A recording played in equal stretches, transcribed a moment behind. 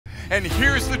And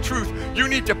here's the truth you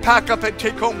need to pack up and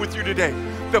take home with you today.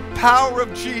 The power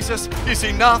of Jesus is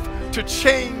enough to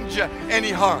change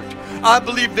any heart. I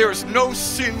believe there is no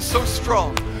sin so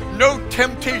strong, no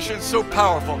temptation so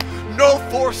powerful, no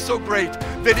force so great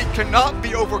that it cannot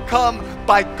be overcome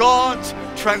by God's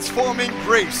transforming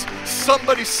grace.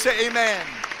 Somebody say amen.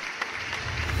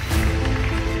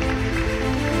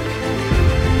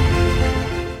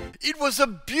 It was a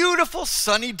beautiful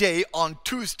sunny day on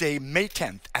Tuesday, May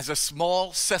 10th, as a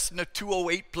small Cessna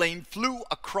 208 plane flew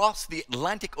across the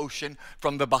Atlantic Ocean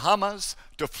from the Bahamas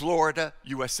to Florida,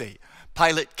 USA.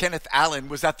 Pilot Kenneth Allen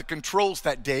was at the controls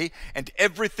that day, and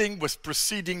everything was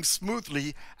proceeding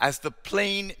smoothly as the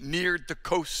plane neared the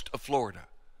coast of Florida.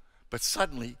 But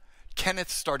suddenly,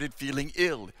 Kenneth started feeling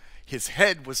ill. His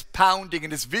head was pounding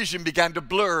and his vision began to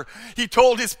blur. He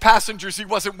told his passengers he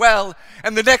wasn't well,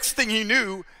 and the next thing he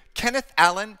knew, Kenneth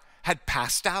Allen had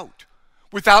passed out.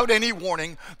 Without any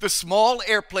warning, the small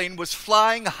airplane was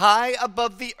flying high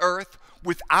above the earth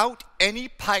without any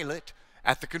pilot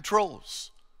at the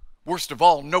controls. Worst of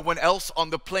all, no one else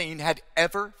on the plane had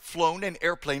ever flown an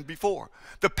airplane before.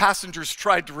 The passengers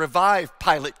tried to revive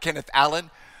pilot Kenneth Allen,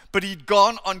 but he'd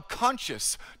gone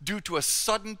unconscious due to a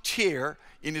sudden tear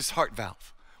in his heart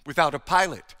valve. Without a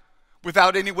pilot,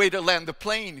 without any way to land the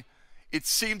plane, it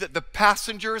seemed that the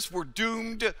passengers were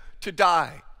doomed to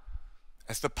die.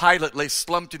 As the pilot lay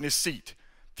slumped in his seat,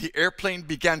 the airplane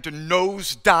began to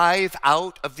nosedive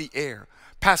out of the air.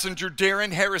 Passenger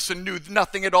Darren Harrison knew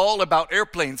nothing at all about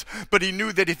airplanes, but he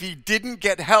knew that if he didn't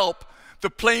get help, the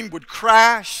plane would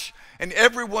crash and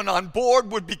everyone on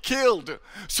board would be killed.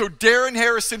 So Darren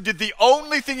Harrison did the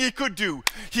only thing he could do.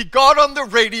 He got on the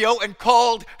radio and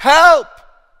called, "Help!"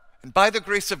 And by the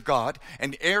grace of God,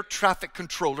 an air traffic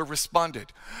controller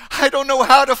responded. "I don't know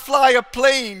how to fly a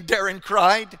plane," Darren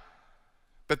cried.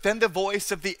 But then the voice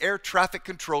of the air traffic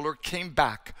controller came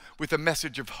back with a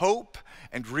message of hope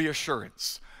and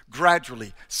reassurance.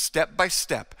 Gradually, step by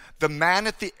step, the man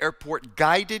at the airport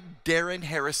guided Darren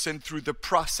Harrison through the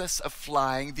process of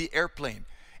flying the airplane.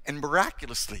 And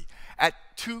miraculously, at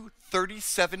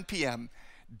 2:37 p.m.,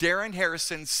 Darren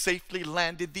Harrison safely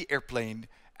landed the airplane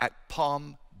at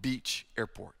Palm Beach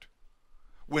Airport.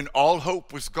 When all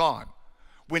hope was gone,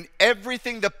 when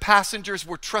everything the passengers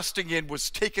were trusting in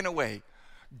was taken away,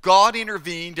 God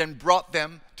intervened and brought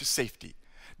them to safety.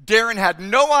 Darren had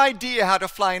no idea how to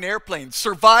fly an airplane.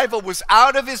 Survival was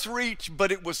out of his reach,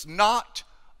 but it was not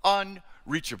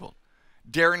unreachable.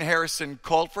 Darren Harrison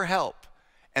called for help,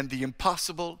 and the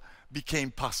impossible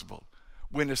became possible.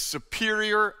 When a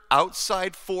superior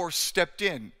outside force stepped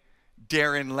in,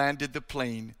 Darren landed the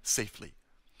plane safely.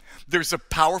 There's a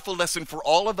powerful lesson for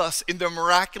all of us in the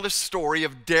miraculous story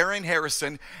of Darren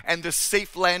Harrison and the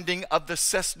safe landing of the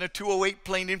Cessna 208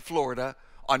 plane in Florida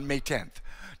on May 10th.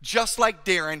 Just like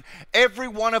Darren, every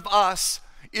one of us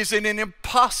is in an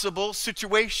impossible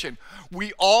situation.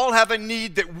 We all have a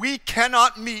need that we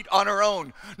cannot meet on our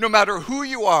own. No matter who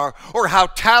you are or how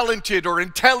talented or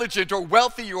intelligent or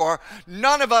wealthy you are,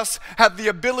 none of us have the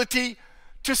ability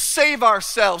to save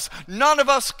ourselves. None of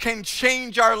us can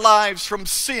change our lives from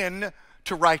sin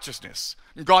to righteousness.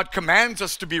 God commands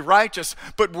us to be righteous,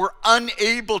 but we're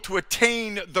unable to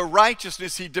attain the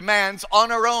righteousness He demands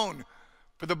on our own.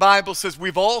 For the Bible says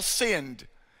we've all sinned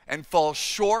and fall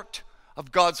short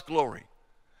of God's glory.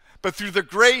 But through the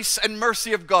grace and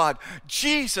mercy of God,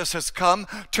 Jesus has come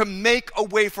to make a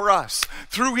way for us.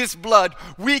 Through His blood,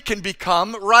 we can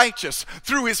become righteous.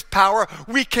 Through His power,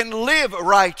 we can live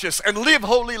righteous and live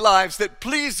holy lives that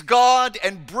please God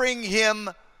and bring Him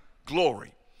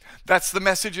glory. That's the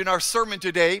message in our sermon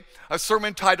today, a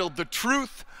sermon titled, "The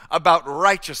Truth About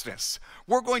Righteousness."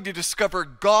 We're going to discover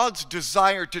God's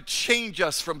desire to change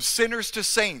us from sinners to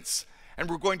saints, and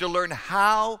we're going to learn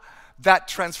how that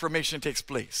transformation takes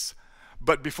place.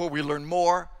 But before we learn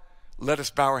more, let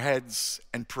us bow our heads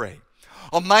and pray.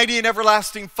 Almighty and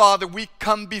everlasting Father, we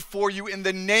come before you in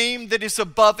the name that is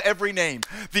above every name,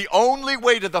 the only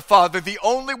way to the Father, the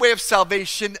only way of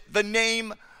salvation, the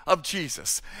name of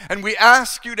Jesus. And we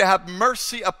ask you to have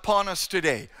mercy upon us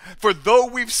today. For though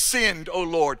we've sinned, O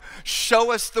Lord,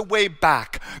 show us the way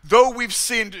back. Though we've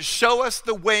sinned, show us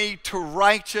the way to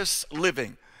righteous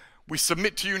living. We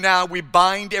submit to you now. We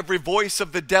bind every voice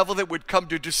of the devil that would come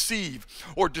to deceive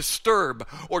or disturb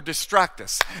or distract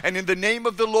us. And in the name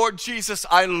of the Lord Jesus,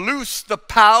 I loose the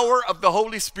power of the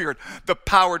Holy Spirit, the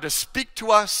power to speak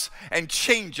to us and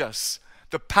change us,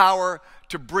 the power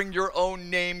to bring your own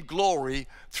name glory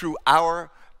through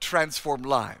our transformed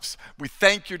lives. We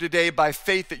thank you today by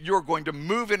faith that you're going to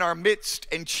move in our midst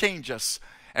and change us.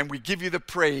 And we give you the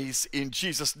praise in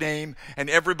Jesus' name. And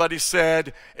everybody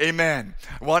said, amen.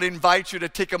 I want to invite you to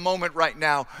take a moment right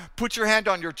now. Put your hand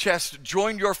on your chest,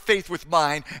 join your faith with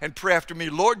mine, and pray after me.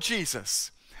 Lord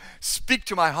Jesus, speak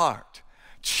to my heart.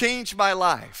 Change my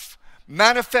life.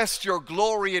 Manifest your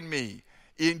glory in me.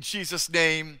 In Jesus'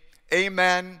 name,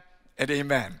 amen and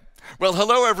amen. Well,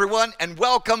 hello everyone, and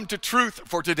welcome to Truth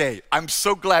for Today. I'm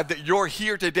so glad that you're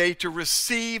here today to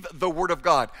receive the Word of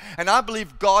God. And I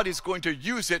believe God is going to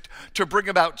use it to bring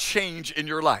about change in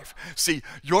your life. See,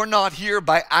 you're not here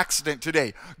by accident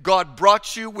today. God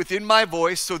brought you within my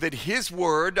voice so that His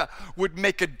Word would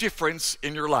make a difference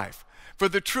in your life. For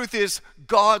the truth is,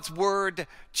 God's Word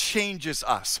changes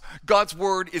us. God's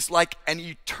Word is like an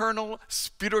eternal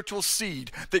spiritual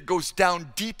seed that goes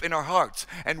down deep in our hearts.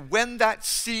 And when that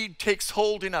seed takes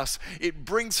hold in us, it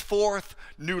brings forth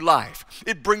new life.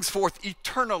 It brings forth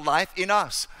eternal life in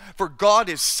us. For God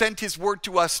has sent His Word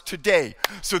to us today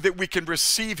so that we can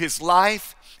receive His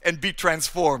life and be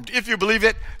transformed. If you believe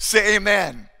it, say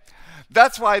amen.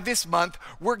 That's why this month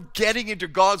we're getting into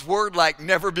God's Word like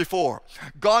never before.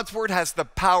 God's Word has the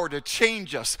power to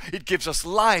change us. It gives us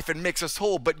life and makes us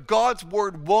whole. But God's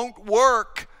Word won't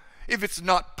work if it's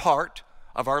not part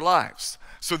of our lives.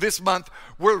 So this month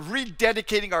we're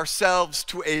rededicating ourselves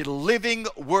to a living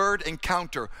Word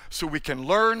encounter so we can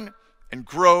learn and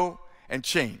grow and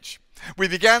change. We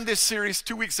began this series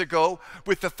 2 weeks ago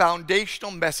with the foundational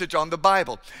message on the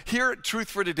Bible. Here at Truth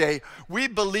for Today, we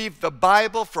believe the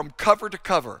Bible from cover to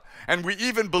cover, and we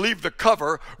even believe the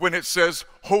cover when it says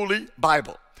Holy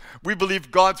Bible. We believe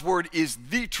God's Word is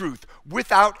the truth,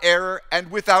 without error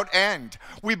and without end.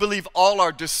 We believe all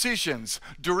our decisions,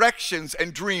 directions,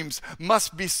 and dreams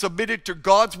must be submitted to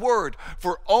God's Word,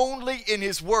 for only in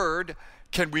His Word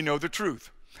can we know the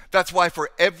truth. That's why for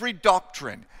every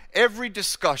doctrine, every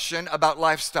discussion about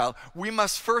lifestyle, we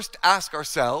must first ask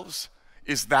ourselves,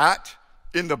 is that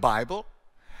in the Bible?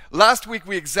 Last week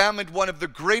we examined one of the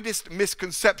greatest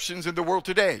misconceptions in the world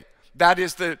today. That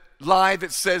is the lie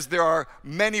that says there are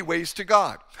many ways to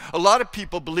God. A lot of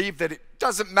people believe that it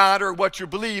doesn't matter what you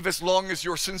believe as long as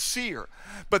you're sincere.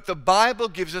 But the Bible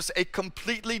gives us a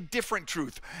completely different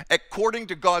truth. According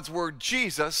to God's Word,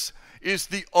 Jesus is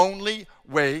the only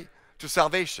way to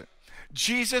salvation.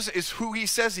 Jesus is who He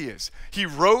says He is. He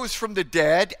rose from the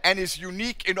dead and is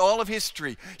unique in all of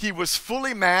history. He was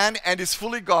fully man and is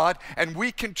fully God, and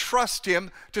we can trust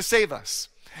Him to save us.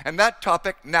 And that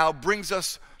topic now brings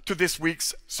us to this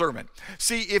week's sermon.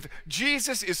 See, if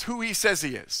Jesus is who He says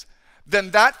He is,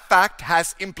 then that fact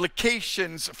has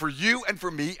implications for you and for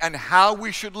me and how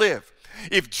we should live.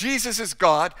 If Jesus is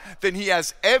God, then He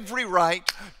has every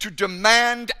right to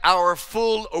demand our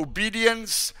full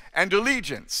obedience and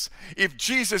allegiance. If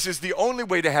Jesus is the only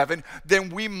way to heaven, then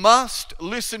we must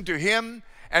listen to Him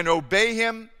and obey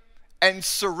Him and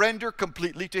surrender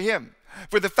completely to Him.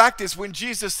 For the fact is, when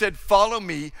Jesus said, "Follow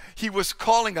me," He was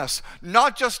calling us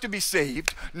not just to be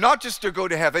saved, not just to go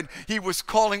to heaven. He was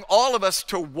calling all of us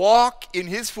to walk in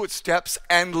His footsteps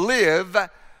and live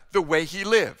the way He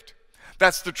lived.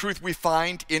 That's the truth we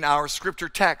find in our scripture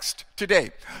text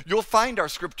today. You'll find our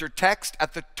scripture text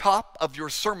at the top of your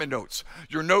sermon notes.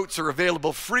 Your notes are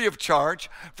available free of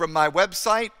charge from my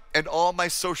website and all my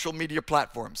social media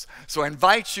platforms. So I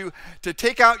invite you to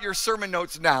take out your sermon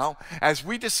notes now as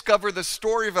we discover the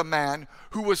story of a man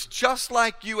who was just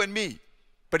like you and me,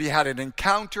 but he had an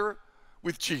encounter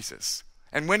with Jesus.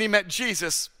 And when he met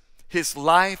Jesus, his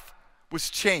life was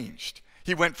changed.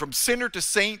 He went from sinner to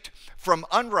saint, from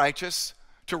unrighteous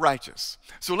to righteous.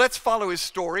 So let's follow his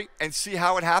story and see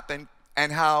how it happened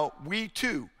and how we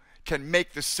too can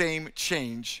make the same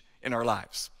change in our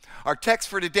lives. Our text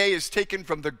for today is taken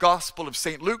from the Gospel of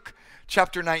St. Luke,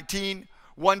 chapter 19,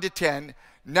 1-10.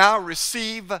 Now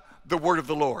receive the word of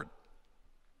the Lord.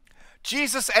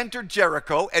 Jesus entered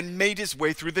Jericho and made his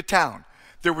way through the town.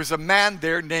 There was a man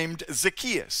there named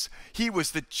Zacchaeus. He was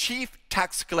the chief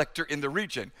tax collector in the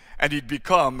region, and he'd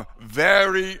become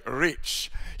very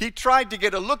rich. He tried to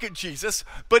get a look at Jesus,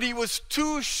 but he was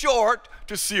too short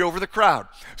to see over the crowd.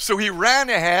 So he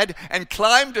ran ahead and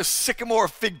climbed a sycamore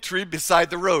fig tree beside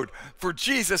the road, for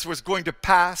Jesus was going to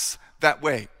pass that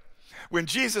way. When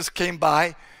Jesus came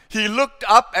by, he looked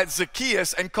up at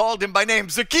Zacchaeus and called him by name.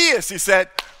 "Zacchaeus," he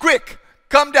said, "quick,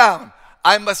 come down.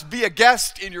 I must be a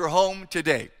guest in your home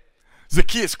today."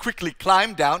 Zacchaeus quickly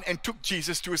climbed down and took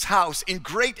Jesus to his house in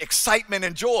great excitement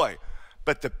and joy.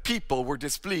 But the people were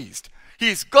displeased.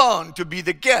 "He's gone to be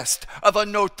the guest of a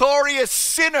notorious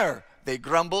sinner," they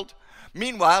grumbled.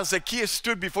 Meanwhile, Zacchaeus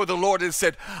stood before the Lord and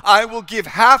said, "I will give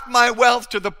half my wealth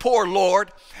to the poor,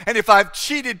 Lord, and if I've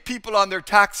cheated people on their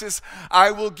taxes,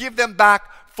 I will give them back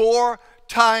 4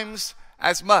 times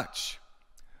as much.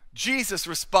 Jesus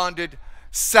responded,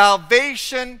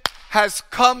 "Salvation has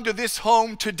come to this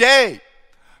home today,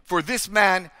 for this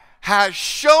man has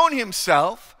shown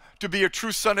himself to be a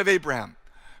true son of Abraham.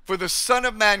 For the Son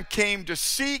of Man came to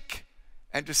seek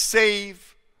and to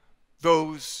save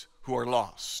those who are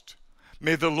lost."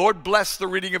 May the Lord bless the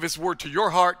reading of his word to your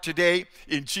heart today,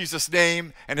 in Jesus'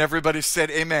 name. And everybody said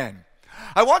amen.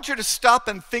 I want you to stop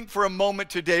and think for a moment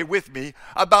today with me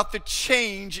about the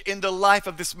change in the life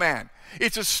of this man.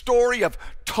 It's a story of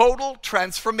total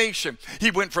transformation.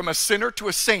 He went from a sinner to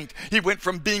a saint. He went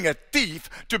from being a thief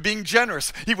to being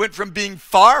generous. He went from being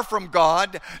far from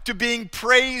God to being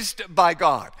praised by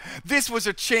God. This was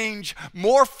a change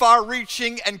more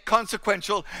far-reaching and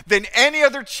consequential than any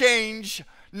other change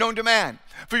known to man.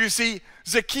 For you see,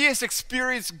 Zacchaeus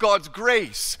experienced God's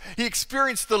grace. He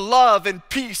experienced the love and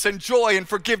peace and joy and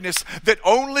forgiveness that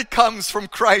only comes from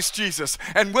Christ Jesus.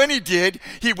 And when he did,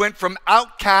 he went from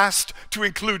outcast to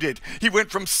included. He went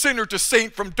from sinner to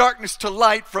saint, from darkness to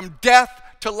light, from death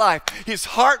to life. His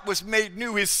heart was made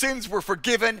new. His sins were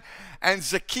forgiven. And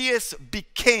Zacchaeus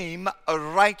became a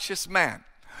righteous man.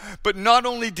 But not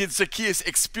only did Zacchaeus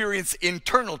experience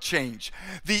internal change,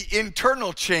 the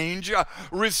internal change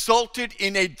resulted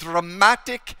in a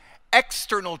dramatic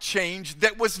external change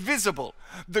that was visible.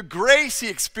 The grace he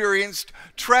experienced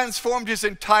transformed his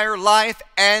entire life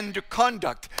and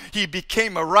conduct. He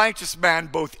became a righteous man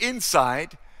both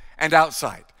inside and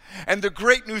outside. And the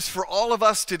great news for all of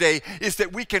us today is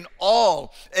that we can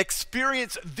all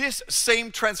experience this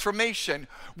same transformation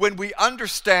when we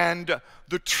understand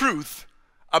the truth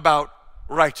about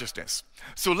righteousness.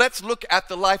 So let's look at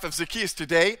the life of Zacchaeus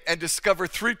today and discover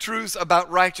 3 truths about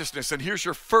righteousness. And here's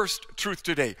your first truth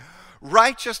today.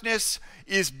 Righteousness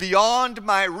is beyond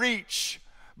my reach,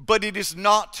 but it is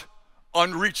not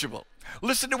unreachable.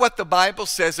 Listen to what the Bible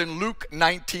says in Luke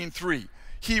 19:3.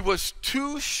 He was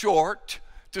too short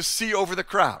to see over the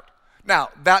crowd. Now,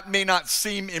 that may not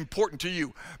seem important to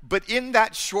you, but in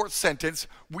that short sentence,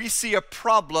 we see a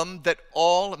problem that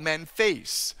all men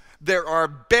face. There are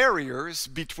barriers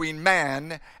between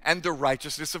man and the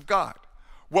righteousness of God.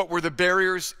 What were the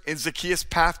barriers in Zacchaeus'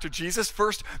 path to Jesus?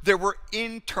 First, there were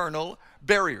internal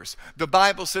barriers. The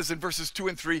Bible says in verses 2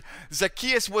 and 3,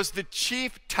 Zacchaeus was the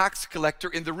chief tax collector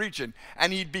in the region,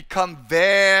 and he'd become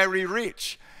very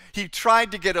rich. He tried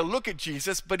to get a look at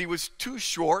Jesus, but he was too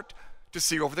short to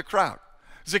see over the crowd.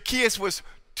 Zacchaeus was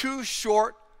too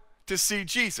short to see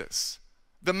Jesus.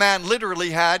 The man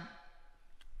literally had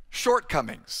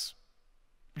shortcomings.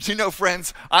 You know,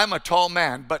 friends, I'm a tall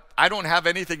man, but I don't have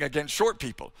anything against short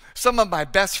people. Some of my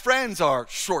best friends are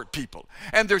short people.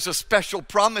 And there's a special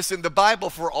promise in the Bible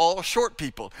for all short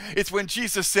people. It's when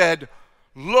Jesus said,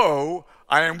 "Lo,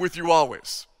 I am with you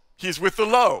always." He's with the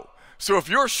low. So if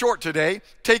you're short today,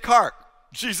 take heart.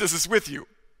 Jesus is with you.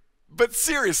 But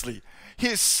seriously,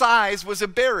 his size was a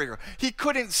barrier. He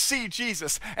couldn't see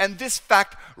Jesus. And this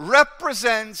fact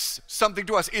represents something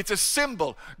to us. It's a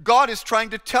symbol. God is trying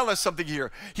to tell us something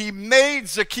here. He made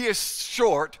Zacchaeus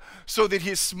short so that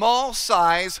his small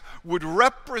size would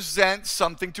represent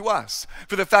something to us.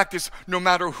 For the fact is, no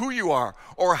matter who you are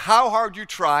or how hard you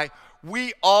try,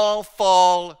 we all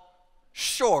fall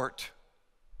short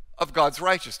of God's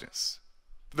righteousness.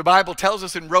 The Bible tells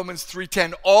us in Romans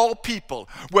 3:10, all people,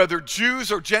 whether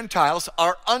Jews or Gentiles,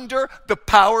 are under the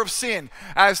power of sin.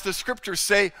 As the scriptures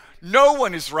say, no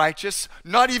one is righteous,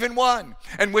 not even one.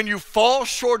 And when you fall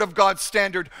short of God's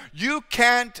standard, you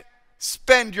can't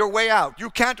spend your way out. You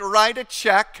can't write a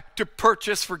check to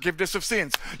purchase forgiveness of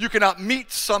sins. You cannot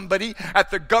meet somebody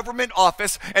at the government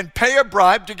office and pay a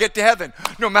bribe to get to heaven.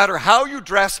 No matter how you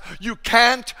dress, you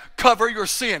can't cover your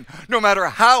sin. No matter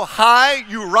how high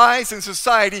you rise in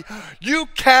society, you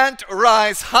can't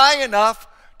rise high enough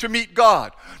to meet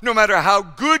God. No matter how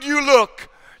good you look,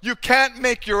 you can't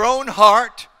make your own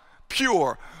heart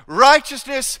pure.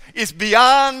 Righteousness is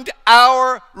beyond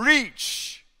our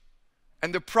reach.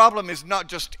 And the problem is not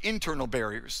just internal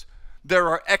barriers. There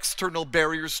are external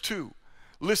barriers too.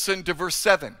 Listen to verse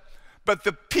 7. But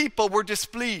the people were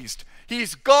displeased.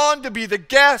 He's gone to be the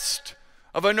guest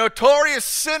of a notorious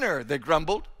sinner, they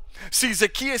grumbled. See,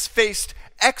 Zacchaeus faced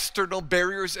external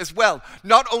barriers as well.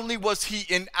 Not only was he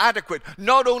inadequate,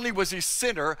 not only was he a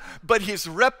sinner, but his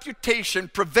reputation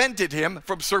prevented him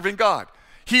from serving God.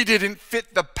 He didn't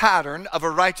fit the pattern of a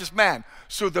righteous man,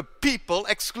 so the people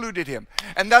excluded him.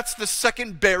 And that's the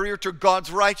second barrier to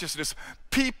God's righteousness: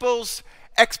 people's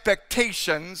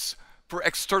expectations for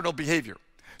external behavior.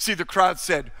 See, the crowd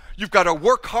said, you've got to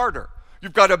work harder,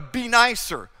 you've got to be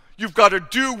nicer, You've got to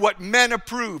do what men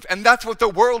approve. And that's what the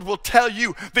world will tell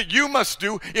you that you must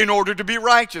do in order to be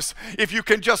righteous. If you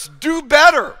can just do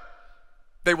better,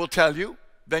 they will tell you,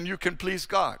 then you can please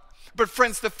God. But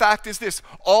friends, the fact is this: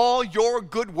 all your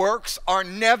good works are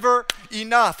never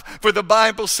enough. For the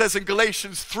Bible says in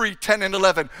Galatians 3:10 and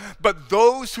 11, but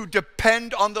those who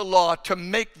depend on the law to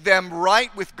make them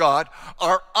right with God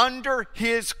are under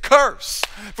his curse.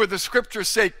 For the scriptures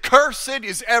say, cursed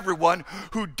is everyone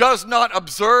who does not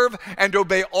observe and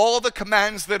obey all the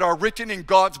commands that are written in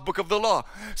God's book of the law.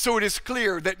 So it is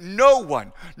clear that no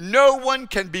one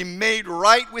can be made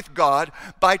right with God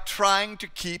by trying to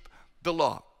keep the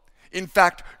law. In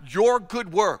fact, your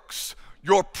good works,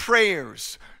 your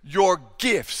prayers, your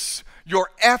gifts,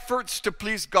 your efforts to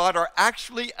please God are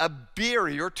actually a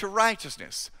barrier to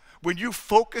righteousness. When you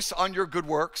focus on your good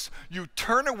works, you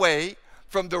turn away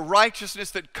from the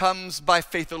righteousness that comes by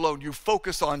faith alone. You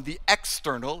focus on the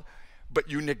external,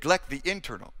 but you neglect the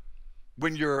internal.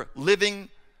 When you're living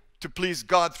to please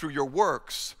God through your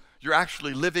works, you're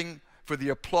actually living for the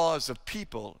applause of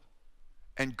people,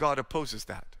 and God opposes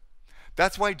that.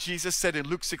 That's why Jesus said in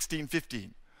Luke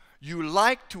 16:15, you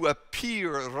like to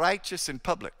appear righteous in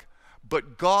public,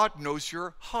 but God knows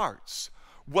your hearts.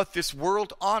 What this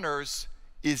world honors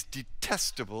is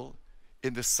detestable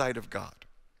in the sight of God.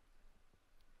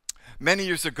 Many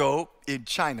years ago in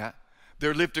China,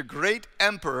 there lived a great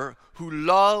emperor who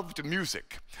loved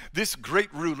music. This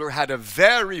great ruler had a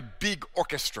very big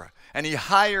orchestra, and he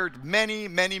hired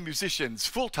many musicians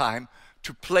full-time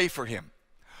to play for him.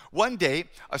 One day,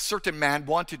 a certain man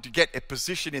wanted to get a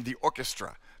position in the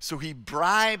orchestra, so he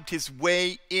bribed his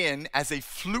way in as a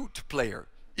flute player,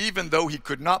 even though he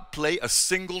could not play a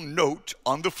single note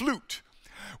on the flute.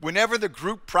 Whenever the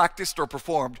group practiced or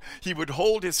performed, he would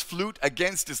hold his flute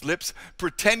against his lips,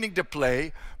 pretending to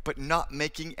play, but not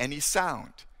making any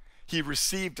sound. He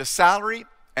received a salary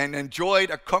and enjoyed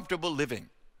a comfortable living.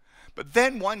 But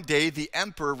then one day the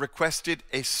emperor requested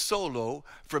a solo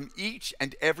from each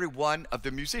and every one of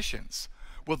the musicians.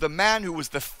 Well, the man who was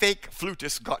the fake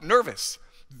flutist got nervous.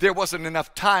 There wasn't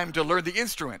enough time to learn the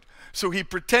instrument, so he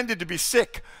pretended to be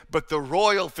sick, but the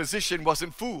royal physician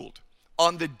wasn't fooled.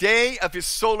 On the day of his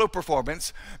solo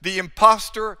performance, the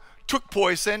impostor took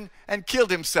poison and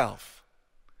killed himself.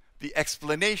 The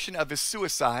explanation of his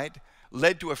suicide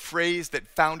led to a phrase that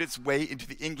found its way into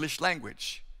the English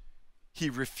language. He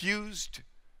refused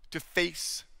to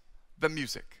face the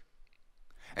music.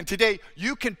 And today,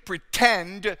 you can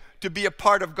pretend to be a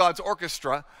part of God's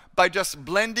orchestra by just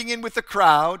blending in with the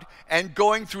crowd and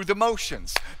going through the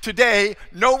motions. Today,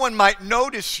 no one might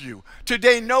notice you.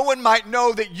 Today, no one might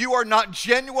know that you are not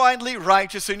genuinely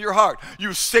righteous in your heart.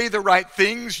 You say the right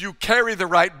things, you carry the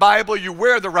right Bible, you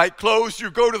wear the right clothes,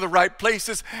 you go to the right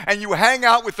places, and you hang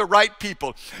out with the right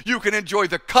people. You can enjoy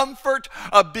the comfort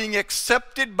of being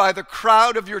accepted by the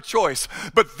crowd of your choice.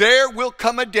 But there will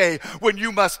come a day when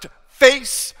you must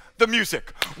face the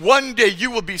music. One day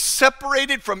you will be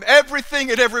separated from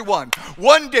everything and everyone.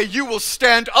 One day you will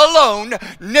stand alone,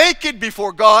 naked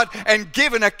before God, and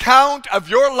give an account of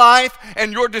your life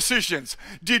and your decisions.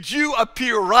 Did you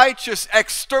appear righteous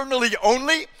externally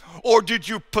only, or did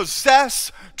you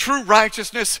possess true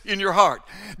righteousness in your heart?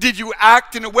 Did you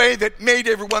act in a way that made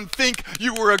everyone think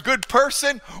you were a good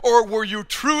person, or were you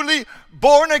truly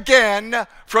born again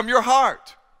from your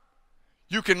heart?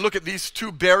 You can look at these two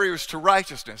barriers to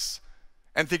righteousness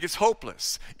and think it's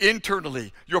hopeless.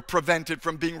 Internally, you're prevented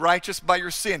from being righteous by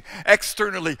your sin.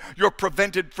 Externally, you're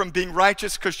prevented from being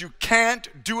righteous because you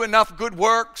can't do enough good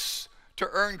works to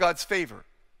earn God's favor.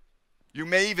 You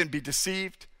may even be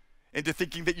deceived into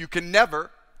thinking that you can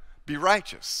never be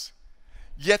righteous.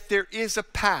 Yet there is a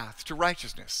path to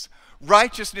righteousness.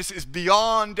 Righteousness is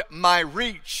beyond my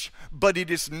reach, but it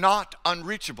is not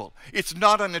unreachable. It's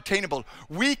not unattainable.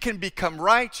 We can become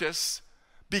righteous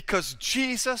because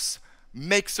Jesus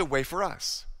makes a way for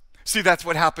us. See, that's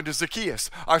what happened to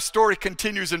Zacchaeus. Our story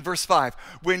continues in verse 5.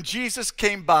 When Jesus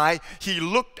came by, he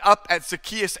looked up at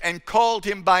Zacchaeus and called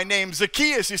him by name.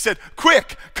 Zacchaeus, he said,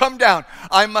 quick, come down.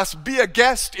 I must be a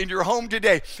guest in your home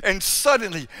today. And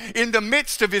suddenly, in the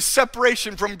midst of his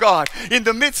separation from God, in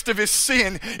the midst of his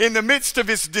sin, in the midst of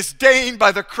his disdain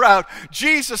by the crowd,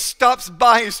 Jesus stops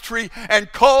by his tree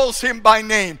and calls him by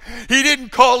name. He didn't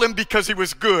call him because he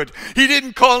was good. He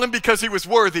didn't call him because he was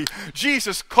worthy.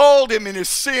 Jesus called him in his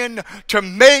sin to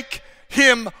make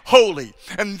him holy.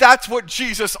 And that's what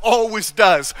Jesus always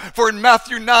does. For in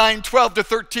Matthew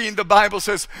 9:12-13, the Bible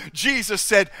says, Jesus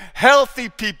said, healthy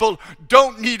people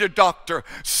don't need a doctor.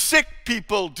 Sick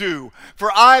people do.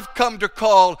 For I've come to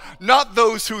call not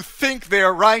those who think they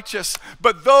are righteous,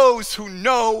 but those who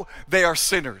know they are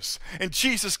sinners. And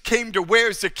Jesus came to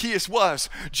where Zacchaeus was.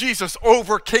 Jesus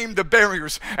overcame the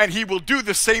barriers, and he will do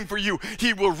the same for you.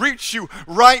 He will reach you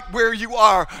right where you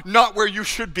are, not where you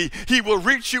should be. He will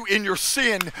reach you in your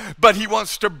sin, but he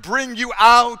wants to bring you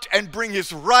out and bring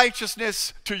his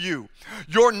righteousness to you.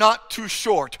 You're not too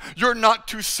short. You're not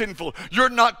too sinful. You're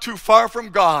not too far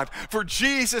from God, for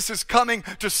Jesus is coming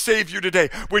to save you today.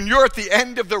 When you're at the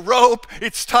end of the rope,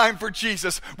 it's time for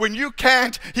Jesus. When you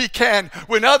can't, he can.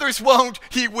 When others won't,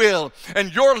 he will.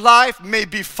 And your life may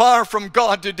be far from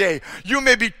God today. You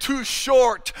may be too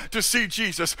short to see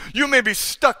Jesus. You may be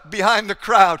stuck behind the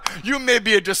crowd. You may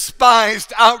be a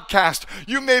despised outcast.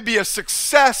 You may be a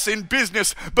success in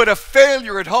business, but a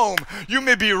failure at home. You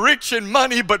may be rich in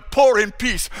money, but poor in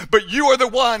peace. But you are the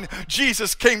one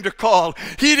Jesus came to call.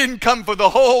 He didn't come for the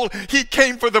whole. He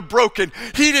came for the broken.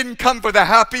 He didn't come for the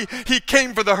happy. He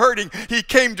came for the hurting. He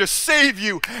came to save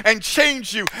you and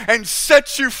change you and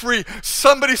set you free.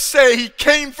 Somebody say, he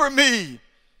came for me.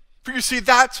 For you see,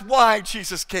 that's why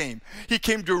Jesus came. He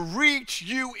came to reach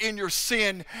you in your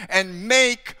sin and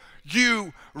make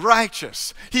you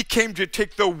righteous. He came to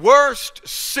take the worst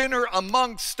sinner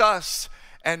amongst us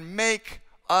and make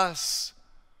us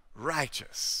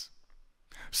righteous.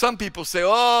 Some people say,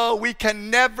 oh, we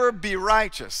can never be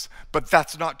righteous. But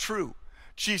that's not true.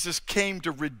 Jesus came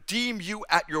to redeem you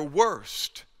at your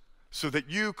worst so that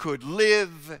you could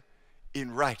live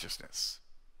in righteousness.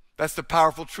 That's the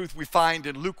powerful truth we find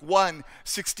in Luke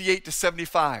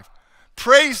 1:68-75.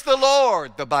 Praise the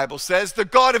Lord, the Bible says, the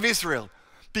God of Israel,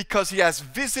 because he has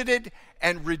visited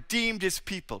and redeemed his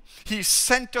people. He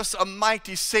sent us a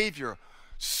mighty Savior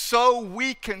so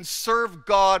we can serve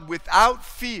God without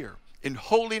fear in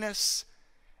holiness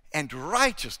and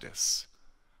righteousness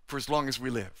for as long as we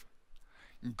live.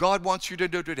 God wants you to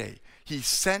know today, he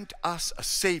sent us a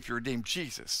Savior named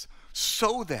Jesus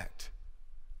so that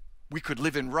we could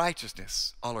live in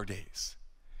righteousness all our days.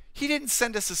 He didn't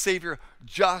send us a Savior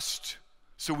just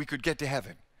so we could get to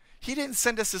heaven. He didn't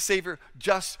send us a Savior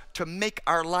just to make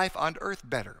our life on earth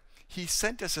better. He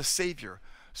sent us a Savior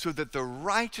so that the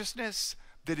righteousness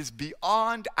that is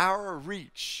beyond our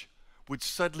reach would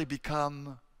suddenly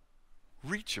become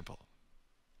reachable.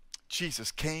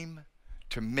 Jesus came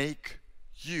to make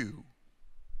you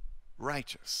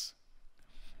righteous.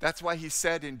 That's why he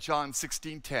said in John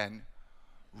 16:10,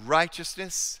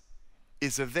 righteousness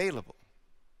is available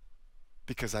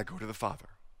because I go to the Father.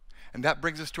 And that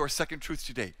brings us to our second truth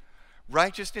today.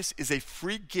 Righteousness is a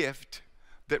free gift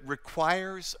that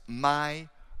requires my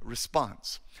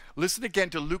response. Listen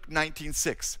again to Luke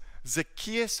 19:6.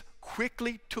 Zacchaeus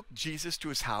quickly took Jesus to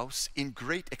his house in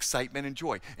great excitement and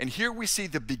joy. And here we see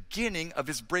the beginning of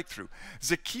his breakthrough.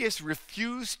 Zacchaeus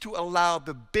refused to allow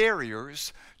the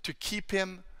barriers to keep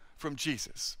him from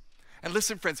Jesus. And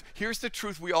listen, friends, here's the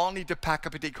truth we all need to pack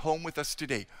up and take home with us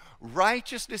today.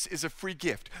 Righteousness is a free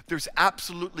gift. There's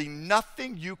absolutely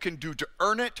nothing you can do to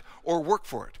earn it or work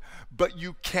for it. But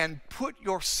you can put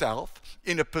yourself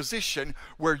in a position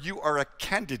where you are a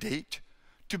candidate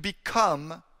to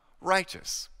become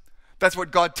righteous. That's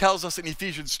what God tells us in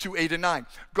Ephesians 2:8-9.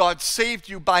 God saved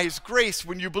you by his grace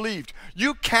when you believed.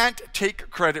 You can't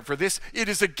take credit for this. It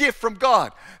is a gift from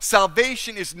God.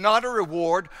 Salvation is not a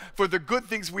reward for the good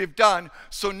things we have done,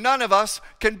 so none of us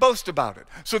can boast about it.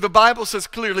 So the Bible says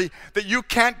clearly that you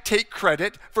can't take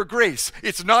credit for grace.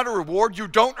 It's not a reward. You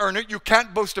don't earn it. You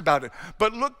can't boast about it.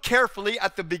 But look carefully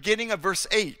at the beginning of verse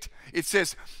 8. It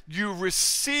says, you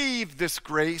received this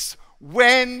grace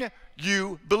when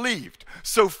you believed.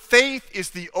 So faith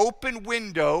is the open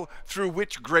window through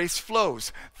which grace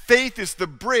flows. Faith is the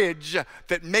bridge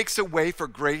that makes a way for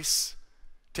grace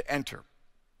to enter.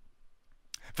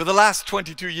 For the last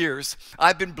 22 years,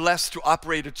 I've been blessed to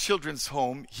operate a children's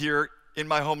home here in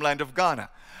my homeland of Ghana.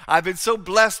 I've been so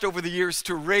blessed over the years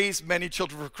to raise many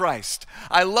children for Christ.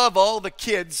 I love all the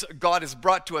kids God has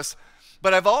brought to us,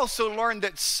 but I've also learned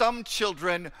that some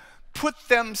children put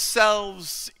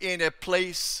themselves in a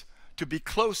place to be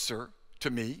closer to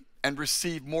me and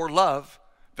receive more love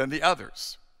than the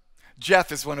others.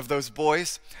 Jeff is one of those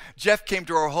boys. Jeff came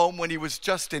to our home when he was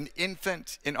just an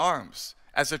infant in arms.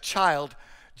 As a child,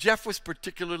 Jeff was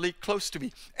particularly close to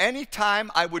me.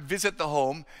 Anytime I would visit the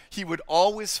home, he would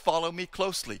always follow me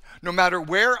closely. No matter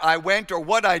where I went or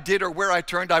what I did or where I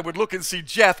turned, I would look and see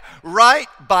Jeff right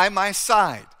by my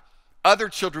side. Other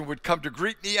children would come to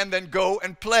greet me and then go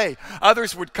and play.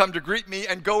 Others would come to greet me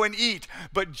and go and eat.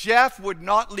 But Jeff would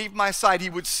not leave my side. He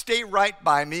would stay right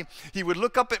by me. He would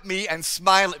look up at me and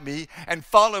smile at me and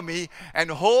follow me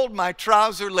and hold my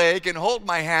trouser leg and hold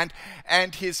my hand.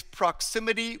 And his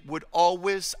proximity would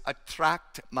always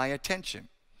attract my attention.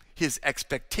 His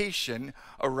expectation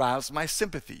aroused my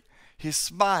sympathy. His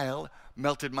smile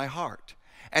melted my heart.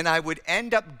 And I would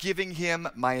end up giving him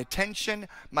my attention,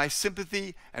 my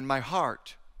sympathy, and my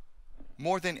heart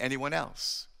more than anyone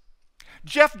else.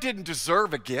 Jeff didn't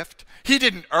deserve a gift. He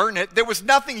didn't earn it. There was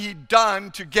nothing he'd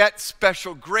done to get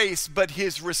special grace, but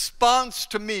his response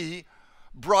to me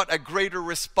brought a greater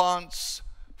response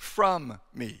from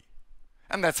me.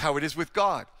 And that's how it is with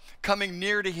God. Coming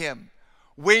near to him,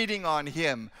 waiting on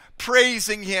him,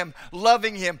 praising him,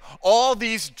 loving him. All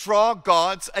these draw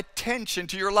God's attention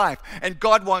to your life. And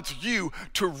God wants you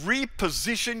to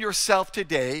reposition yourself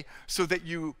today so that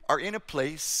you are in a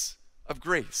place of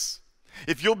grace.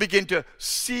 If you'll begin to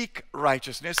seek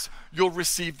righteousness, you'll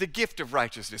receive the gift of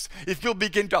righteousness. If you'll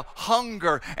begin to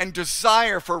hunger and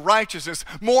desire for righteousness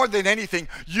more than anything,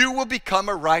 you will become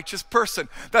a righteous person.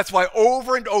 That's why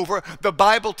over and over the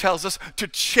Bible tells us to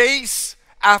chase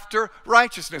after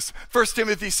righteousness. 1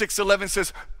 Timothy 6:11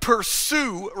 says,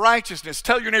 pursue righteousness.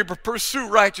 Tell your neighbor, pursue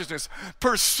righteousness.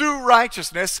 Pursue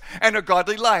righteousness and a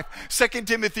godly life. 2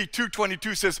 Timothy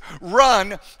 2:22 says,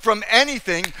 run from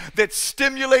anything that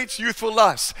stimulates youthful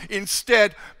lust.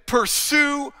 Instead,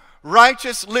 pursue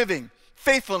righteous living,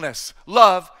 faithfulness,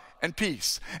 love, and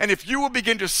peace. And if you will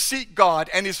begin to seek God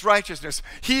and his righteousness,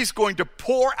 he's going to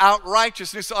pour out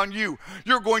righteousness on you.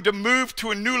 You're going to move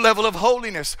to a new level of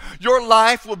holiness. Your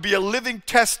life will be a living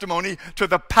testimony to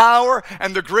the power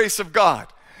and the grace of God.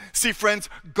 See, friends,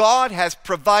 God has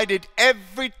provided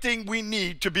everything we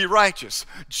need to be righteous.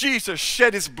 Jesus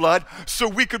shed his blood so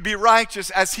we could be righteous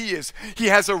as he is. He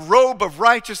has a robe of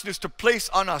righteousness to place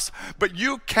on us. But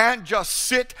you can't just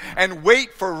sit and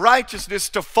wait for righteousness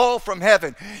to fall from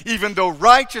heaven. Even though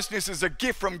righteousness is a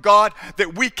gift from God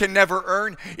that we can never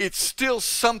earn, it's still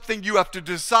something you have to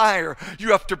desire,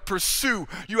 you have to pursue,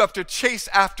 you have to chase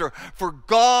after. For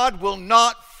God will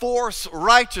not force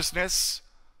righteousness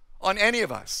on any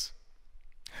of us.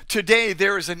 Today,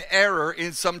 there is an error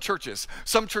in some churches.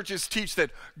 Some churches teach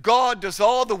that God does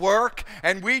all the work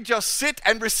and we just sit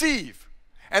and receive.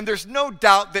 And there's no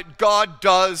doubt that God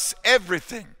does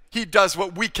everything. He does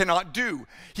what we cannot do.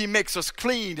 He makes us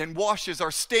clean and washes our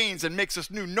stains and makes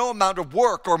us new. No amount of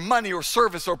work or money or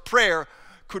service or prayer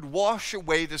could wash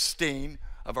away the stain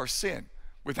of our sin.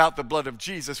 Without the blood of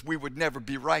Jesus, we would never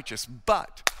be righteous.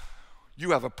 But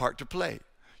you have a part to play.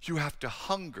 You have to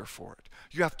hunger for it.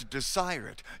 You have to desire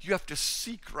it. You have to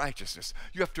seek righteousness.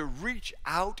 You have to reach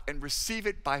out and receive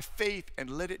it by faith and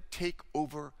let it take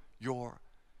over your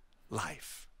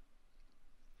life.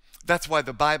 That's why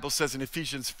the Bible says in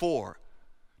Ephesians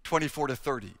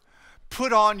 4:24-30,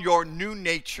 put on your new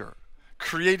nature,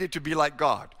 created to be like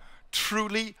God,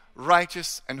 truly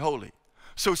righteous and holy.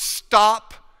 So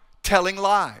stop telling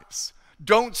lies.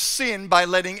 Don't sin by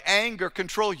letting anger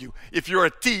control you. If you're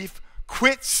a thief,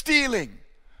 quit stealing.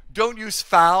 Don't use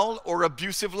foul or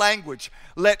abusive language.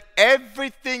 Let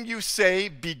everything you say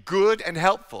be good and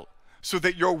helpful, so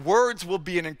that your words will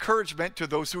be an encouragement to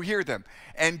those who hear them.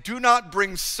 And do not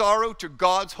bring sorrow to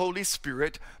God's Holy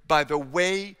Spirit by the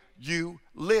way you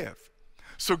live.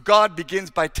 So God begins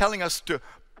by telling us to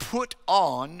put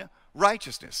on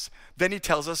righteousness. Then he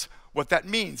tells us what that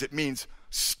means. It means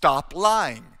stop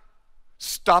lying.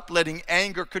 Stop letting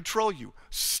anger control you.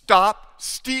 Stop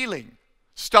stealing.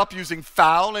 Stop using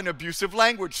foul and abusive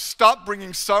language. Stop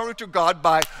bringing sorrow to God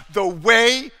by the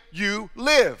way you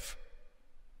live.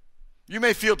 You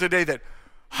may feel today that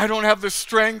I don't have the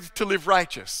strength to live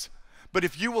righteous. But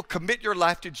if you will commit your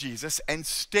life to Jesus and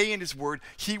stay in his word,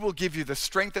 he will give you the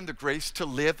strength and the grace to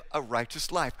live a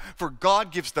righteous life. For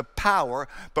God gives the power,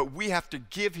 but we have to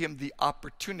give him the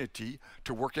opportunity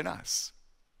to work in us.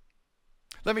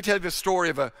 Let me tell you the story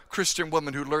of a Christian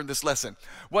woman who learned this lesson.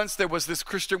 Once there was this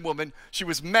Christian woman. She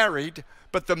was married,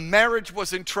 but the marriage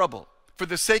was in trouble. For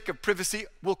the sake of privacy,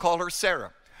 we'll call her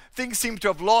Sarah. Things seemed to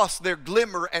have lost their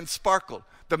glimmer and sparkle.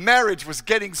 The marriage was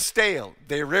getting stale.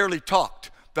 They rarely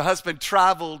talked. The husband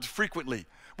traveled frequently.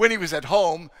 When he was at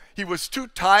home, he was too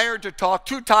tired to talk,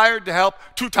 too tired to help,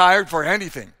 too tired for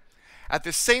anything. At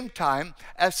the same time,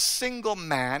 a single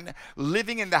man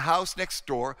living in the house next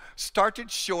door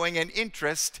started showing an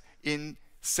interest in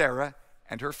Sarah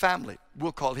and her family.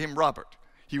 We'll call him Robert.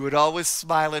 He would always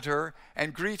smile at her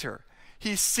and greet her.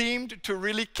 He seemed to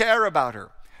really care about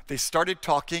her. They started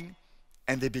talking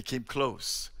and they became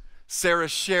close. Sarah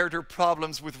shared her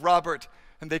problems with Robert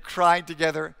and they cried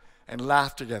together and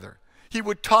laughed together. He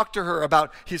would talk to her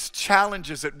about his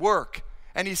challenges at work,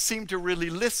 and he seemed to really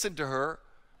listen to her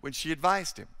when she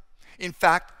advised him. In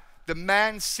fact, the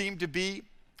man seemed to be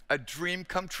a dream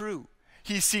come true.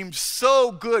 He seemed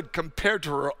so good compared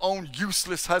to her own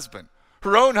useless husband.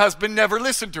 Her own husband never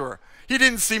listened to her. He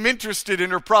didn't seem interested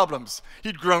in her problems.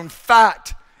 He'd grown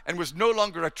fat and was no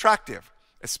longer attractive,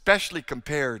 especially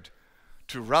compared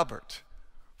to Robert.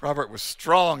 Robert was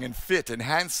strong and fit and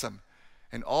handsome,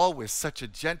 and always such a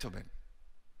gentleman.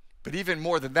 But even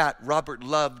more than that, Robert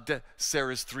loved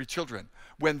Sarah's 3 children.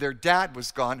 When their dad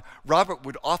was gone, Robert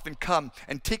would often come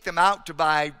and take them out to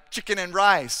buy chicken and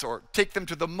rice, or take them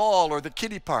to the mall or the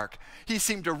kiddie park. He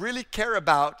seemed to really care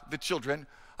about the children,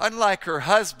 unlike her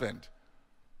husband,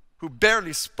 who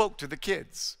barely spoke to the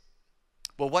kids.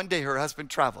 Well, one day her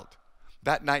husband traveled.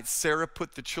 That night, Sarah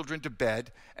put the children to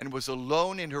bed and was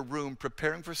alone in her room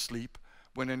preparing for sleep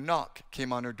when a knock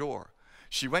came on her door.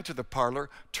 She went to the parlor,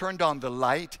 turned on the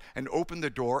light, and opened the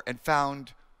door and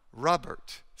found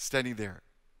Robert standing there.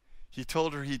 He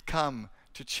told her he'd come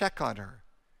to check on her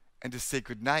and to say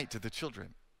goodnight to the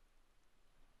children.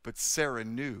 But Sarah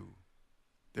knew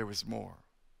there was more.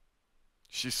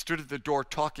 She stood at the door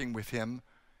talking with him,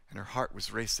 and her heart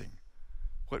was racing.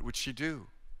 What would she do?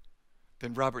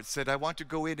 Then Robert said, "I want to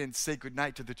go in and say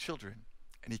goodnight to the children."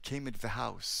 And he came into the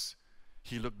house.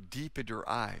 He looked deep into her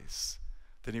eyes.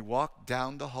 Then he walked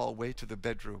down the hallway to the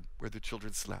bedroom where the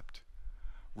children slept.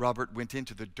 Robert went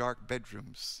into the dark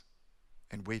bedrooms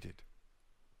and waited.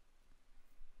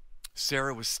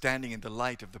 Sarah was standing in the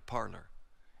light of the parlor,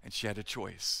 and she had a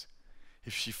choice.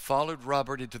 If she followed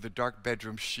Robert into the dark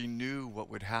bedroom, she knew what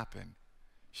would happen.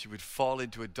 She would fall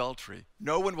into adultery.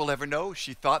 No one will ever know,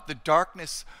 she thought. The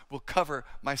darkness will cover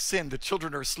my sin. The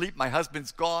children are asleep. My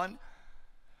husband's gone.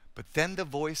 But then the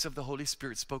voice of the Holy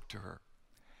Spirit spoke to her.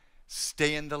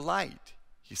 "Stay in the light,"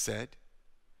 he said.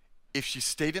 If she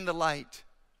stayed in the light,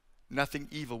 nothing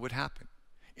evil would happen.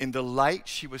 In the light,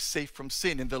 she was safe from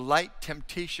sin. In the light,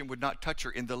 temptation would not touch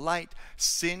her. In the light,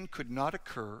 sin could not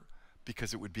occur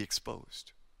because it would be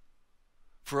exposed.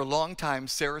 For a long time,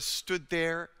 Sarah stood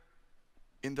there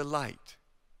in the light.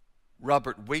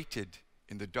 Robert waited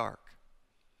in the dark.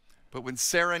 But when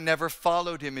Sarah never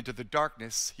followed him into the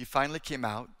darkness, he finally came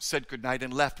out, said goodnight,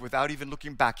 and left without even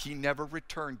looking back. He never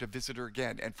returned to visit her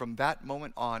again. And from that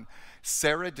moment on,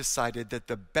 Sarah decided that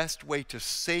the best way to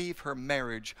save her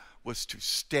marriage was to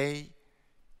stay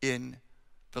in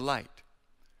the light.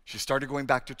 She started going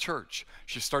back to church.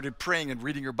 She started praying and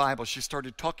reading her Bible. She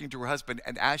started talking to her husband.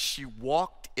 And as she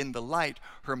walked in the light,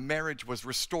 her marriage was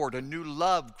restored. A new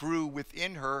love grew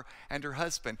within her and her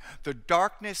husband. The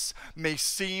darkness may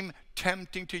seem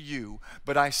tempting to you,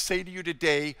 but I say to you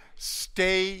today,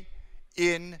 stay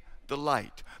in the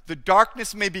light. The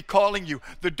darkness may be calling you.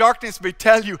 The darkness may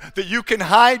tell you that you can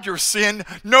hide your sin.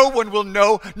 No one will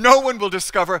know. No one will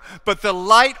discover. But the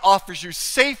light offers you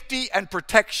safety and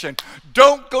protection.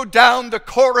 Don't go down the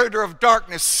corridor of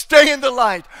darkness. Stay in the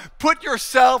light. Put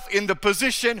yourself in the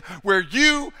position where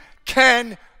you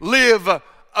can live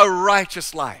a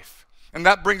righteous life. And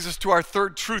that brings us to our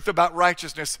third truth about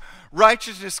righteousness.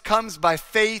 Righteousness comes by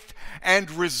faith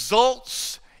and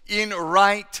results in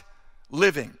right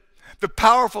living. The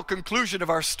powerful conclusion of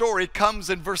our story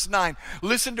comes in verse 9.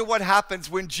 Listen to what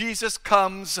happens when Jesus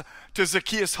comes to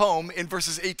Zacchaeus' home in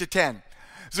verses 8 to 10.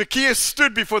 Zacchaeus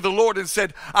stood before the Lord and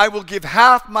said, "I will give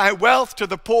half my wealth to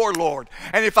the poor, Lord.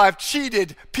 And if I've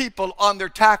cheated people on their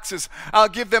taxes, I'll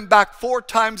give them back 4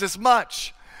 times as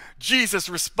much." Jesus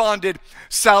responded,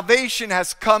 "Salvation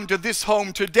has come to this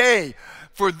home today,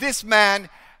 for this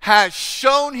man has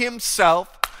shown himself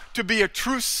to be a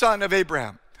true son of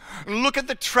Abraham." Look at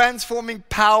the transforming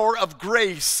power of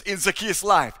grace in Zacchaeus'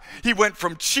 life. He went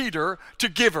from cheater to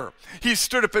giver. He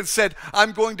stood up and said,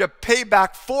 "I'm going to pay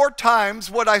back 4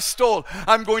 times what I stole.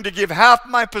 I'm going to give half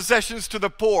my possessions to the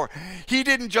poor." He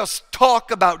didn't just talk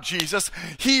about Jesus.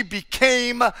 He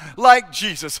became like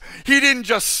Jesus. He didn't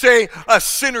just say a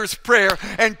sinner's prayer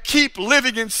and keep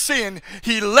living in sin.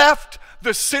 He left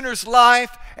the sinner's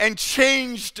life and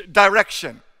changed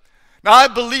direction. Now, I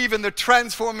believe in the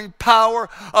transforming power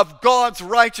of God's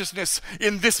righteousness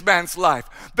in this man's life.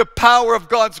 The power of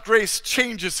God's grace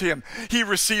changes him. He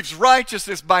receives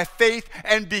righteousness by faith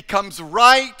and becomes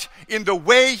right in the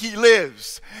way he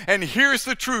lives. And here's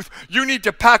the truth you need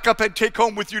to pack up and take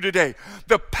home with you today.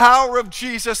 The power of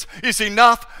Jesus is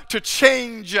enough to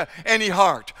change any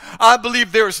heart. I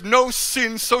believe there is no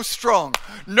sin so strong,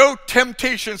 no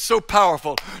temptation so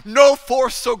powerful, no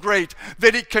force so great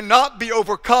that it cannot be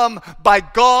overcome by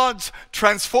God's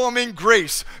transforming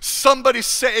grace. Somebody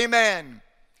say amen.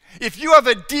 If you have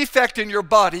a defect in your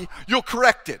body, you'll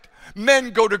correct it. Men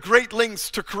go to great lengths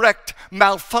to correct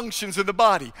malfunctions in the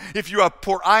body. If you have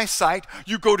poor eyesight,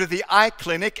 you go to the eye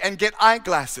clinic and get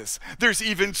eyeglasses. There's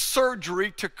even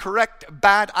surgery to correct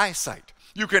bad eyesight.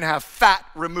 You can have fat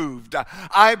removed,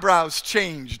 eyebrows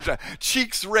changed,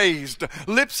 cheeks raised,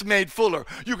 lips made fuller.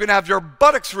 You can have your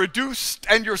buttocks reduced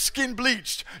and your skin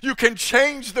bleached. You can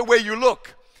change the way you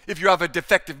look. If you have a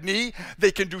defective knee,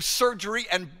 they can do surgery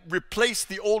and replace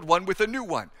the old one with a new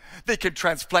one. They can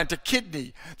transplant a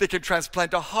kidney. They can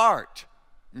transplant a heart.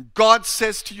 God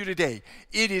says to you today,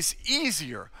 it is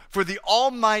easier for the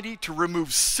Almighty to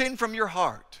remove sin from your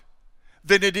heart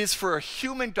than it is for a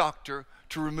human doctor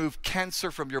to remove cancer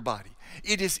from your body.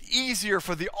 It is easier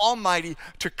for the Almighty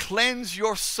to cleanse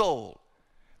your soul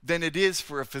than it is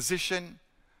for a physician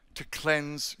to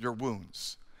cleanse your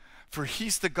wounds. For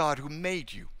He's the God who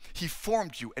made you. He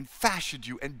formed you and fashioned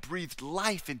you and breathed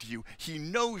life into you. He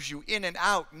knows you in and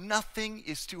out. Nothing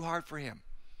is too hard for Him.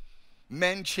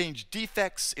 Men change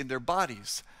defects in their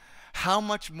bodies. How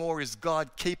much more is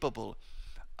God capable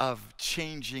of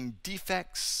changing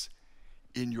defects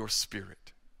in your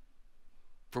spirit?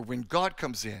 For when God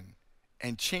comes in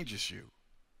and changes you,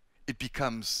 it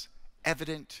becomes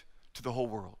evident to the whole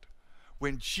world.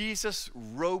 When Jesus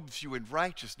robes you in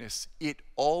righteousness, it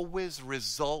always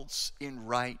results in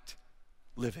right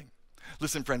living.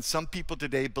 Listen, friends, some people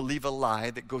today believe a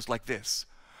lie that goes like this.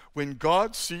 When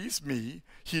God sees me,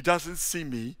 He doesn't see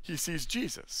me, He sees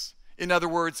Jesus. In other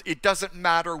words, it doesn't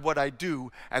matter what I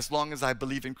do as long as I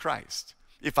believe in Christ.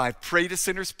 If I've prayed a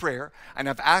sinner's prayer and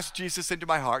I've asked Jesus into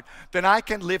my heart, then I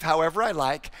can live however I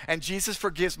like, and Jesus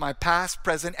forgives my past,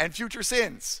 present, and future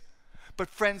sins. But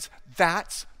friends,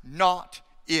 that's not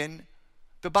in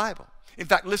the Bible. In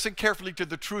fact, listen carefully to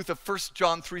the truth of 1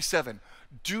 John 3:7.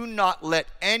 Do not let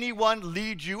anyone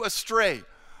lead you astray.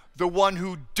 The one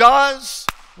who does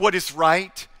what is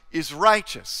right is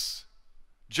righteous,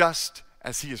 just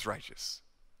as he is righteous.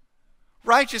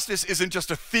 Righteousness isn't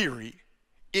just a theory.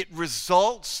 It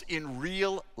results in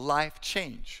real life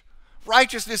change.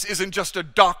 Righteousness isn't just a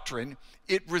doctrine.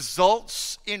 It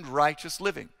results in righteous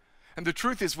living. And the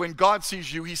truth is, when God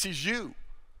sees you, He sees you.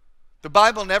 The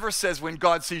Bible never says when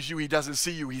God sees you, He doesn't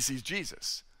see you, He sees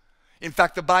Jesus. In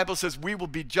fact, the Bible says we will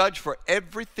be judged for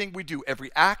everything we do, every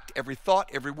act, every thought,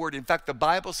 every word. In fact, the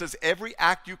Bible says every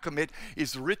act you commit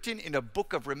is written in a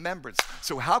book of remembrance.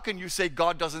 So how can you say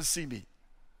God doesn't see me?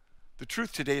 The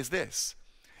truth today is this.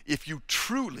 If you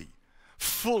truly,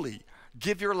 fully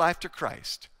give your life to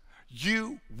Christ,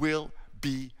 you will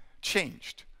be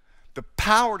changed. The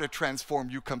power to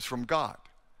transform you comes from God,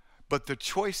 but the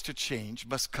choice to change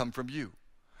must come from you.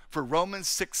 For Romans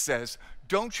 6 says,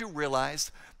 don't you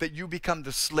realize that you become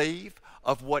the slave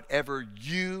of whatever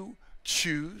you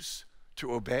choose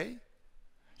to obey?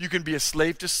 You can be a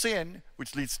slave to sin,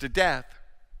 which leads to death,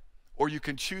 or you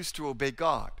can choose to obey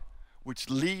God, which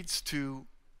leads to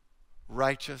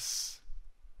righteous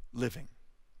living.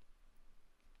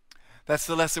 That's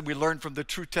the lesson we learned from the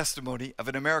true testimony of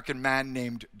an American man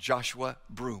named Joshua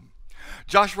Broome.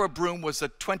 Joshua Broome was a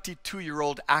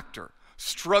 22-year-old actor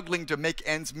struggling to make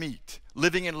ends meet,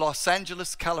 living in Los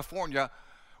Angeles, California,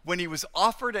 when he was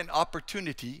offered an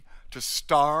opportunity to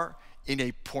star in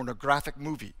a pornographic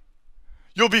movie.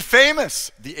 You'll be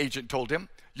famous, the agent told him.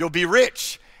 You'll be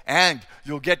rich, and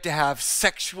you'll get to have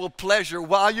sexual pleasure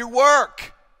while you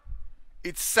work.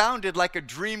 It sounded like a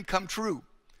dream come true.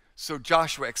 So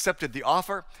Joshua accepted the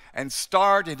offer and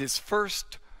starred in his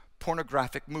first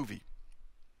pornographic movie.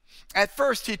 At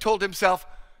first, he told himself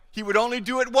he would only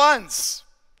do it once,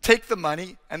 take the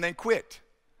money, and then quit.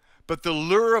 But the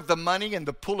lure of the money and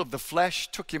the pull of the flesh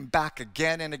took him back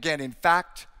again and again. In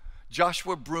fact,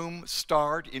 Joshua Broome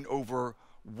starred in over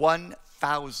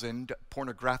 1,000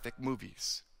 pornographic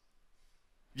movies.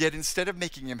 Yet instead of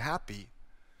making him happy,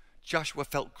 Joshua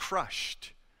felt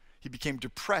crushed. He became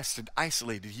depressed and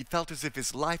isolated. He felt as if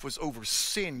his life was over.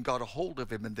 Sin got a hold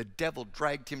of him, and the devil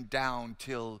dragged him down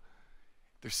till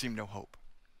there seemed no hope.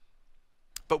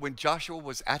 But when Joshua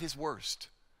was at his worst,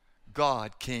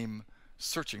 God came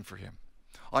searching for him.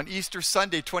 On Easter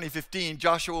Sunday 2015,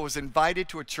 Joshua was invited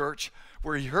to a church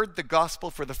where he heard the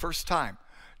gospel for the first time.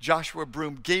 Joshua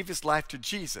Broome gave his life to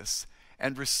Jesus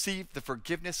and received the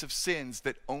forgiveness of sins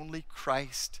that only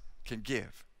Christ can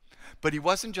give. But he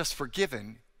wasn't just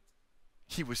forgiven,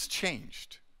 he was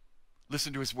changed.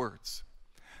 Listen to his words.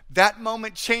 That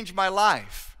moment changed my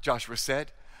life, Joshua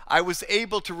said. I was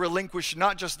able to relinquish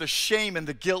not just the shame and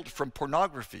the guilt from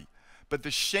pornography, but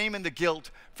the shame and the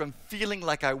guilt from feeling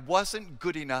like I wasn't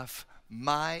good enough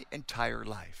my entire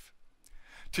life.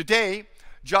 Today,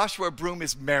 Joshua Broome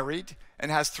is married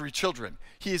and has 3 children.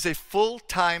 He is a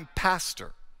full-time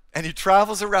pastor, and he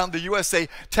travels around the USA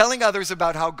telling others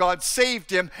about how God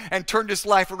saved him and turned his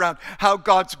life around, how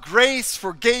God's grace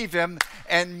forgave him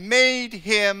and made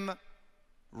him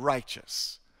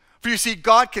righteous. For you see,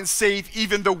 God can save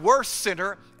even the worst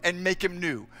sinner and make him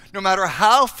new. No matter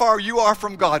how far you are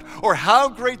from God or how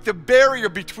great the barrier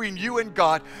between you and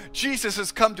God, Jesus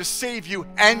has come to save you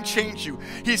and change you.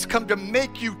 He's come to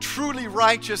make you truly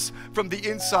righteous from the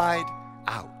inside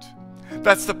out.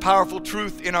 That's the powerful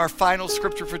truth in our final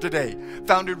scripture for today,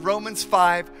 found in Romans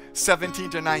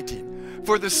 5:17-19.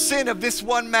 For the sin of this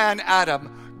one man,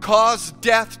 Adam, caused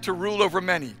death to rule over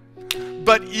many.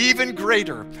 But even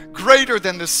greater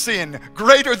than the sin,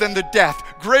 greater than the death,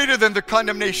 greater than the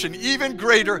condemnation, even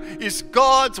greater is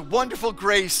God's wonderful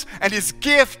grace and his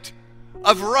gift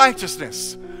of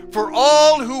righteousness for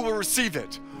all who will receive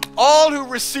it. All who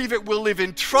receive it will live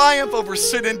in triumph over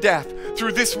sin and death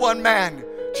through this one man,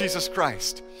 Jesus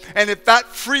Christ. And if that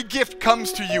free gift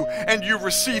comes to you and you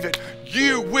receive it,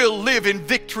 you will live in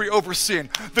victory over sin.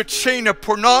 The chain of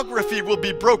pornography will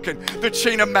be broken. The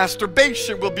chain of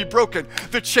masturbation will be broken.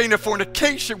 The chain of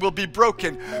fornication will be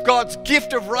broken. God's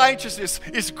gift of righteousness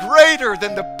is greater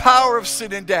than the power of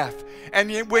sin and death.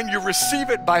 And when you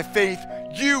receive it by faith,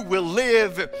 you will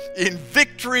live in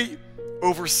victory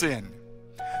over sin.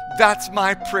 That's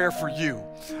my prayer for you.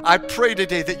 I pray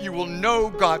today that you will know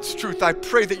God's truth. I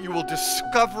pray that you will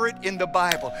discover it in the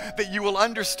Bible, that you will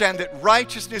understand that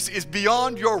righteousness is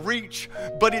beyond your reach,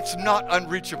 but it's not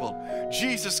unreachable.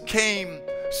 Jesus came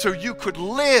so you could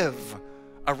live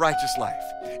a righteous life.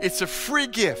 It's a free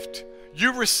gift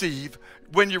you receive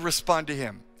when you respond to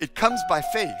him. It comes by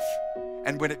faith,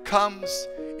 and when it comes,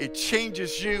 it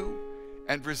changes you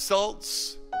and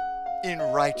results in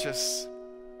righteous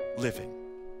living.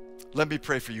 Let me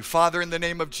pray for you. Father, in the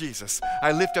name of Jesus,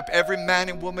 I lift up every man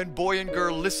and woman, boy and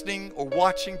girl listening or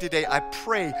watching today. I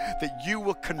pray that you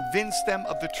will convince them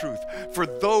of the truth. For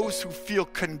those who feel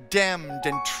condemned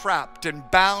and trapped and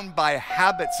bound by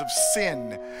habits of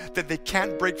sin that they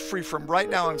can't break free from, right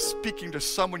now I'm speaking to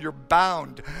someone. You're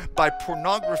bound by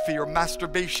pornography or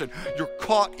masturbation. You're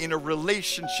caught in a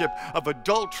relationship of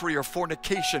adultery or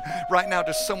fornication. Right now,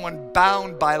 to someone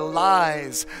bound by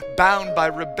lies, bound by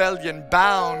rebellion,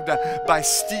 bound by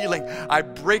stealing. I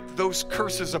break those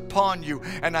curses upon you,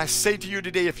 and I say to you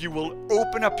today, if you will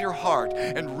open up your heart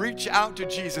and reach out to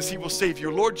Jesus, he will save you.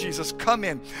 Lord Jesus, come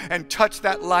in and touch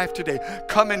that life today.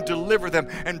 Come and deliver them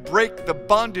and break the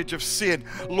bondage of sin.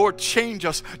 Lord, change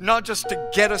us, not just to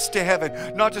get us to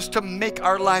heaven, not just to make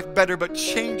our life better, but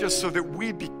change us so that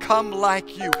we become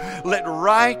like you. Let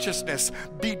righteousness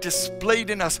be displayed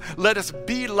in us. Let us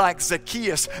be like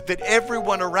Zacchaeus, that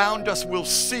everyone around us will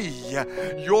see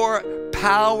your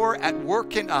power at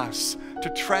work in us to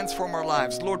transform our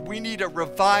lives. Lord, we need a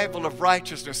revival of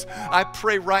righteousness. I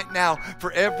pray right now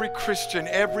for every Christian,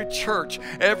 every church,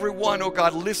 everyone, oh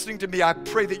God, listening to me, I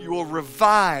pray that you will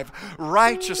revive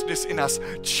righteousness in us,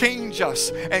 change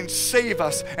us and save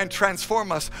us and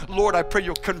transform us. Lord, I pray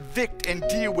you'll convict and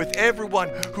deal with everyone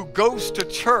who goes to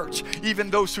church, even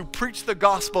those who preach the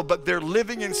gospel, but they're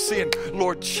living in sin.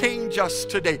 Lord, change us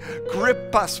today.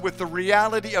 Grip us with the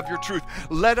reality of your truth.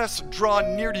 Let us draw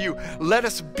near to you. Let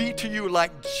us be to you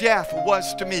like Jeff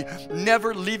was to me,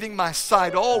 never leaving my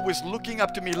side, always looking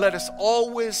up to me. Let us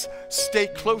always stay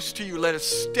close to you. Let us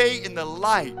stay in the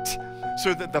light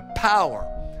so that the power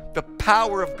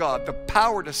of God, the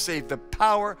power to save, the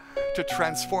power to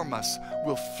transform us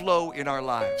will flow in our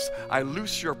lives. I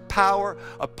loose your power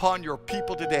upon your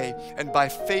people today, and by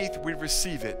faith we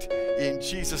receive it in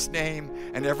Jesus' name.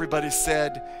 And everybody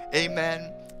said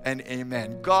amen and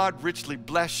amen. God richly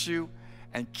bless you,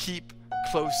 and keep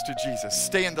close to Jesus.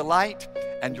 Stay in the light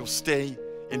and you'll stay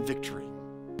in victory.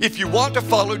 If you want to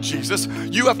follow Jesus,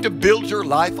 you have to build your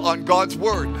life on God's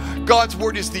Word. God's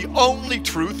Word is the only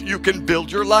truth you can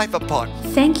build your life upon.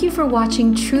 Thank you for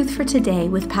watching Truth for Today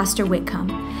with Pastor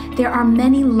Whitcomb. There are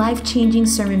many life-changing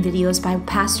sermon videos by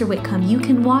Pastor Whitcomb you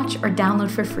can watch or download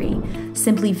for free.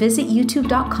 Simply visit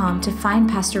youtube.com to find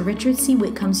Pastor Richard C.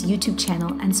 Whitcomb's YouTube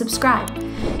channel and subscribe.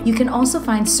 You can also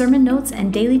find sermon notes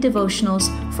and daily devotionals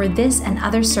for this and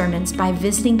other sermons by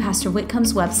visiting Pastor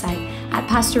Whitcomb's website at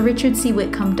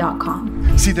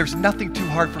pastorrichardcwhitcomb.com. See, there's nothing too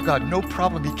hard for God. No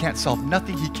problem he can't solve,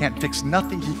 nothing he can't fix,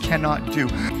 nothing he cannot do.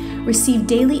 Receive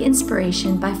daily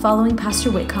inspiration by following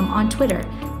Pastor Whitcomb on Twitter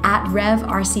at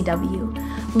RevRCW.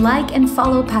 Like and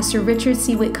follow Pastor Richard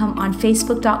C. Whitcomb on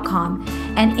Facebook.com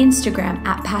and Instagram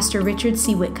at Pastor Richard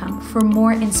C. Whitcomb for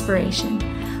more inspiration.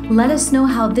 Let us know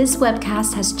how this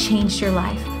webcast has changed your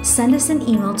life. Send us an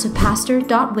email to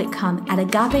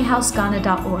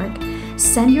pastor.whitcomb@agapehouseghana.org.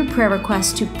 Send your prayer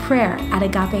request to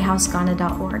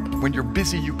prayer@agapehousegana.org. When you're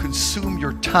busy, you consume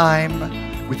your time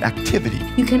with activity.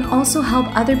 You can also help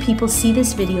other people see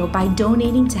this video by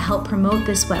donating to help promote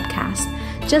this webcast.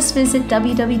 Just visit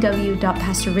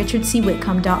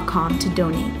www.pastorrichardcwhitcomb.com to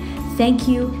donate. Thank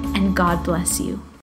you, and God bless you.